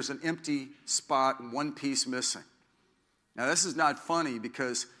 and there's an empty spot and one piece missing. Now, this is not funny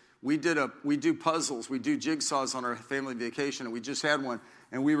because we do puzzles, we do jigsaws on our family vacation, and we just had one,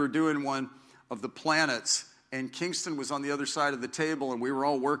 and we were doing one of the planets. And Kingston was on the other side of the table, and we were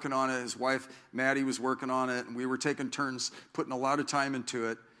all working on it. His wife, Maddie, was working on it, and we were taking turns putting a lot of time into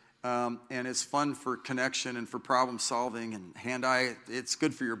it. And it's fun for connection and for problem solving and hand-eye. It's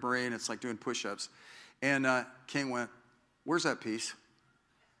good for your brain. It's like doing push-ups. And King went, "Where's that piece?"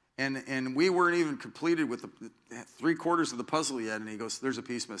 And we weren't even completed with the 3/4 of the puzzle yet. And he goes, "There's a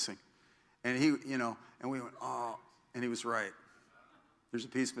piece missing." And he, and we went, "Oh," and he was right. There's a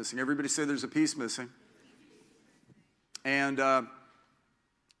piece missing. Everybody say there's a piece missing. And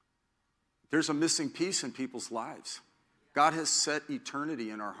there's a missing piece in people's lives. God has set eternity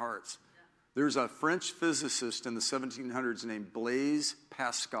in our hearts. There's a French physicist in the 1700s named Blaise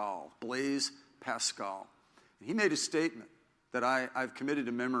Pascal. Blaise Pascal. And he made a statement that I've committed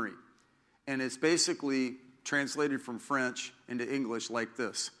to memory. And it's basically translated from French into English like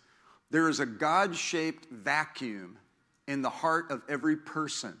this. There is a God-shaped vacuum in the heart of every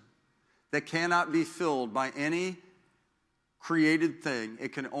person that cannot be filled by any created thing.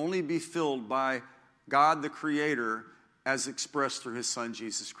 It can only be filled by God the Creator as expressed through his Son,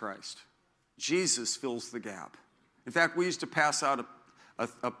 Jesus Christ. Jesus fills the gap. In fact, we used to pass out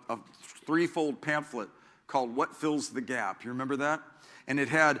a threefold pamphlet called What Fills the Gap. You remember that? And it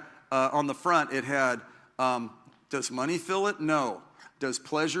had, on the front, it had, does money fill it? No. Does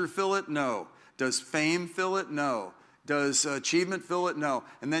pleasure fill it? No. Does fame fill it? No. Does achievement fill it? No.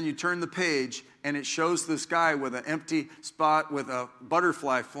 And then you turn the page, and it shows this guy with an empty spot with a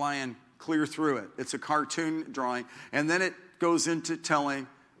butterfly flying clear through it. It's a cartoon drawing. And then it goes into telling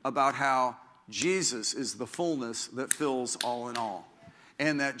about how Jesus is the fullness that fills all in all.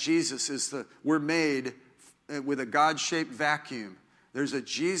 And that Jesus is we're made with a God-shaped vacuum. There's a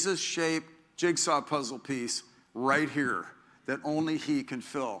Jesus-shaped jigsaw puzzle piece right here that only he can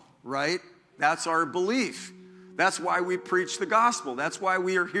fill, right? That's our belief. That's why we preach the gospel. That's why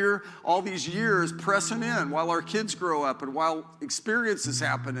we are here all these years pressing in while our kids grow up and while experiences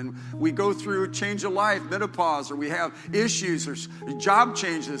happen and we go through change of life, menopause, or we have issues or job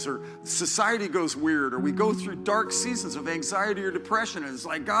changes or society goes weird or we go through dark seasons of anxiety or depression. And it's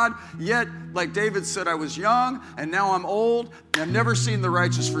like, God, yet, like David said, I was young and now I'm old and I've never seen the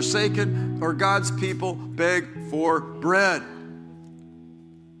righteous forsaken or God's people beg for bread.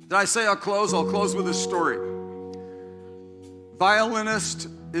 Did I say I'll close? I'll close with a story.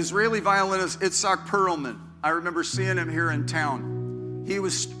 Israeli violinist Itzhak Perlman. I remember seeing him here in town. He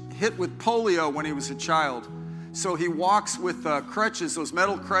was hit with polio when he was a child. So he walks with crutches, those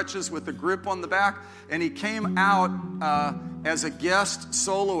metal crutches with a grip on the back. And he came out as a guest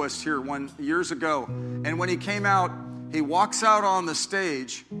soloist here years ago. And when he came out, he walks out on the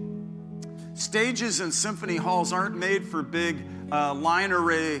stage. Stages in symphony halls aren't made for big line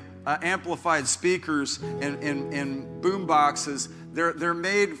array amplified speakers and boom boxes. They're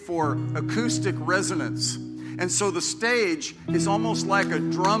made for acoustic resonance. And so the stage is almost like a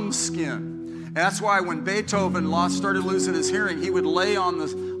drum skin. And that's why when Beethoven started losing his hearing, he would lay on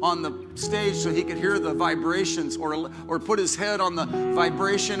the stage so he could hear the vibrations or put his head on the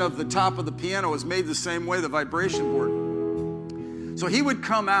vibration of the top of the piano. It was made the same way, the vibration board. So he would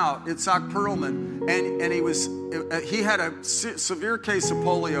come out, Itzhak Perlman, and he had a severe case of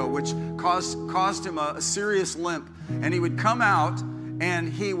polio, which caused him a serious limp. And he would come out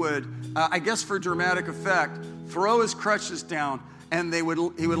and he would, I guess for dramatic effect, throw his crutches down, and he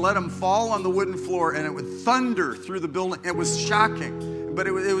would let them fall on the wooden floor, and it would thunder through the building. It was shocking, but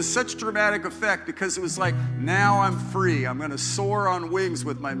it was such dramatic effect because it was like, now I'm free. I'm going to soar on wings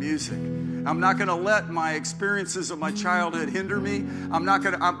with my music. I'm not going to let my experiences of my childhood hinder me. I'm not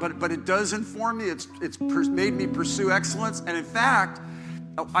going to, but it does inform me. It's made me pursue excellence. And in fact,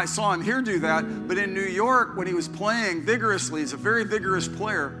 I saw him here do that, but in New York, when he was playing vigorously, he's a very vigorous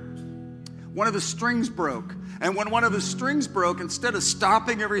player, one of his strings broke. And when one of his strings broke, instead of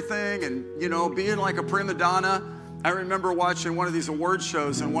stopping everything and, being like a prima donna, I remember watching one of these award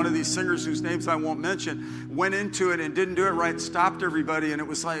shows, and one of these singers whose names I won't mention went into it and didn't do it right, stopped everybody, and it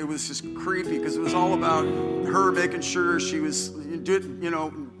was just creepy because it was all about her making sure she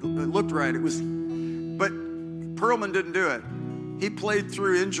looked right. But Perlman didn't do it. He played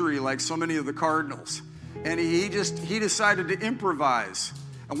through injury like so many of the Cardinals, and he decided to improvise.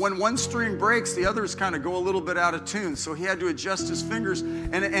 And when one string breaks, the others kind of go a little bit out of tune. So he had to adjust his fingers.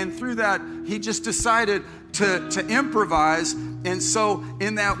 And through that, he just decided to improvise. And so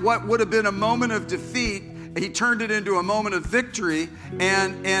in that what would have been a moment of defeat, he turned it into a moment of victory.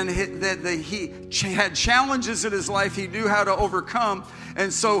 And he had challenges in his life he knew how to overcome.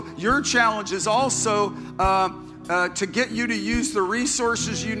 And so your challenge is also to get you to use the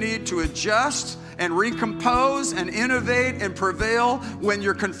resources you need to adjust and recompose and innovate and prevail when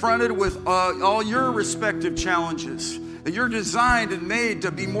you're confronted with all your respective challenges. You're designed and made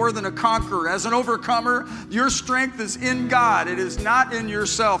to be more than a conqueror. As an overcomer, your strength is in God. It is not in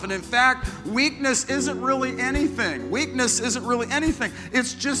yourself. And in fact, weakness isn't really anything. Weakness isn't really anything.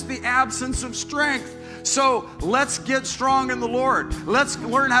 It's just the absence of strength. So let's get strong in the Lord. Let's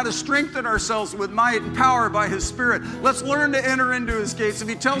learn how to strengthen ourselves with might and power by His Spirit. Let's learn to enter into His gates. If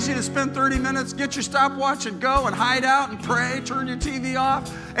He tells you to spend 30 minutes, get your stopwatch and go and hide out and pray, turn your TV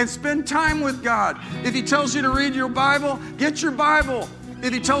off, and spend time with God. If He tells you to read your Bible, get your Bible.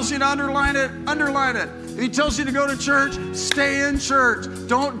 If He tells you to underline it, underline it. If He tells you to go to church, stay in church.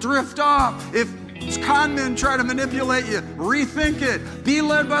 Don't drift off. If con men try to manipulate you, rethink it. Be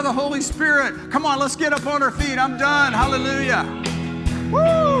led by the Holy Spirit. Come on, let's get up on our feet. I'm done. Hallelujah.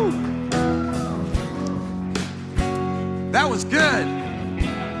 Woo! That was good.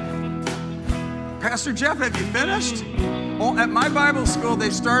 Pastor Jeff, have you finished? Well, at my Bible school, they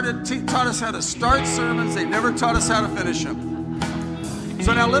taught us how to start sermons. They never taught us how to finish them.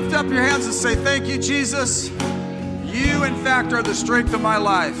 So now lift up your hands and say, thank you, Jesus. You, in fact, are the strength of my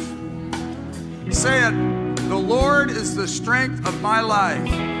life. Say it. The Lord is the strength of my life.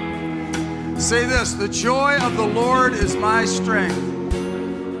 Say this. The joy of the Lord is my strength.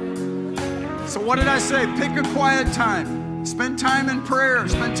 So what did I say? Pick a quiet time. Spend time in prayer.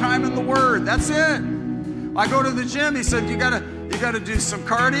 Spend time in the Word. That's it. I go to the gym. He said, you gotta do some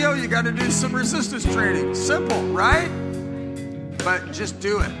cardio. You gotta do some resistance training. Simple, right? But just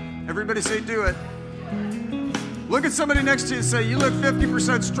do it. Everybody say do it. Look at somebody next to you and say, you look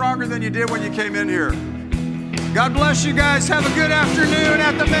 50% stronger than you did when you came in here. God bless you guys. Have a good afternoon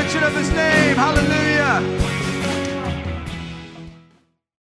at the mention of His name. Hallelujah.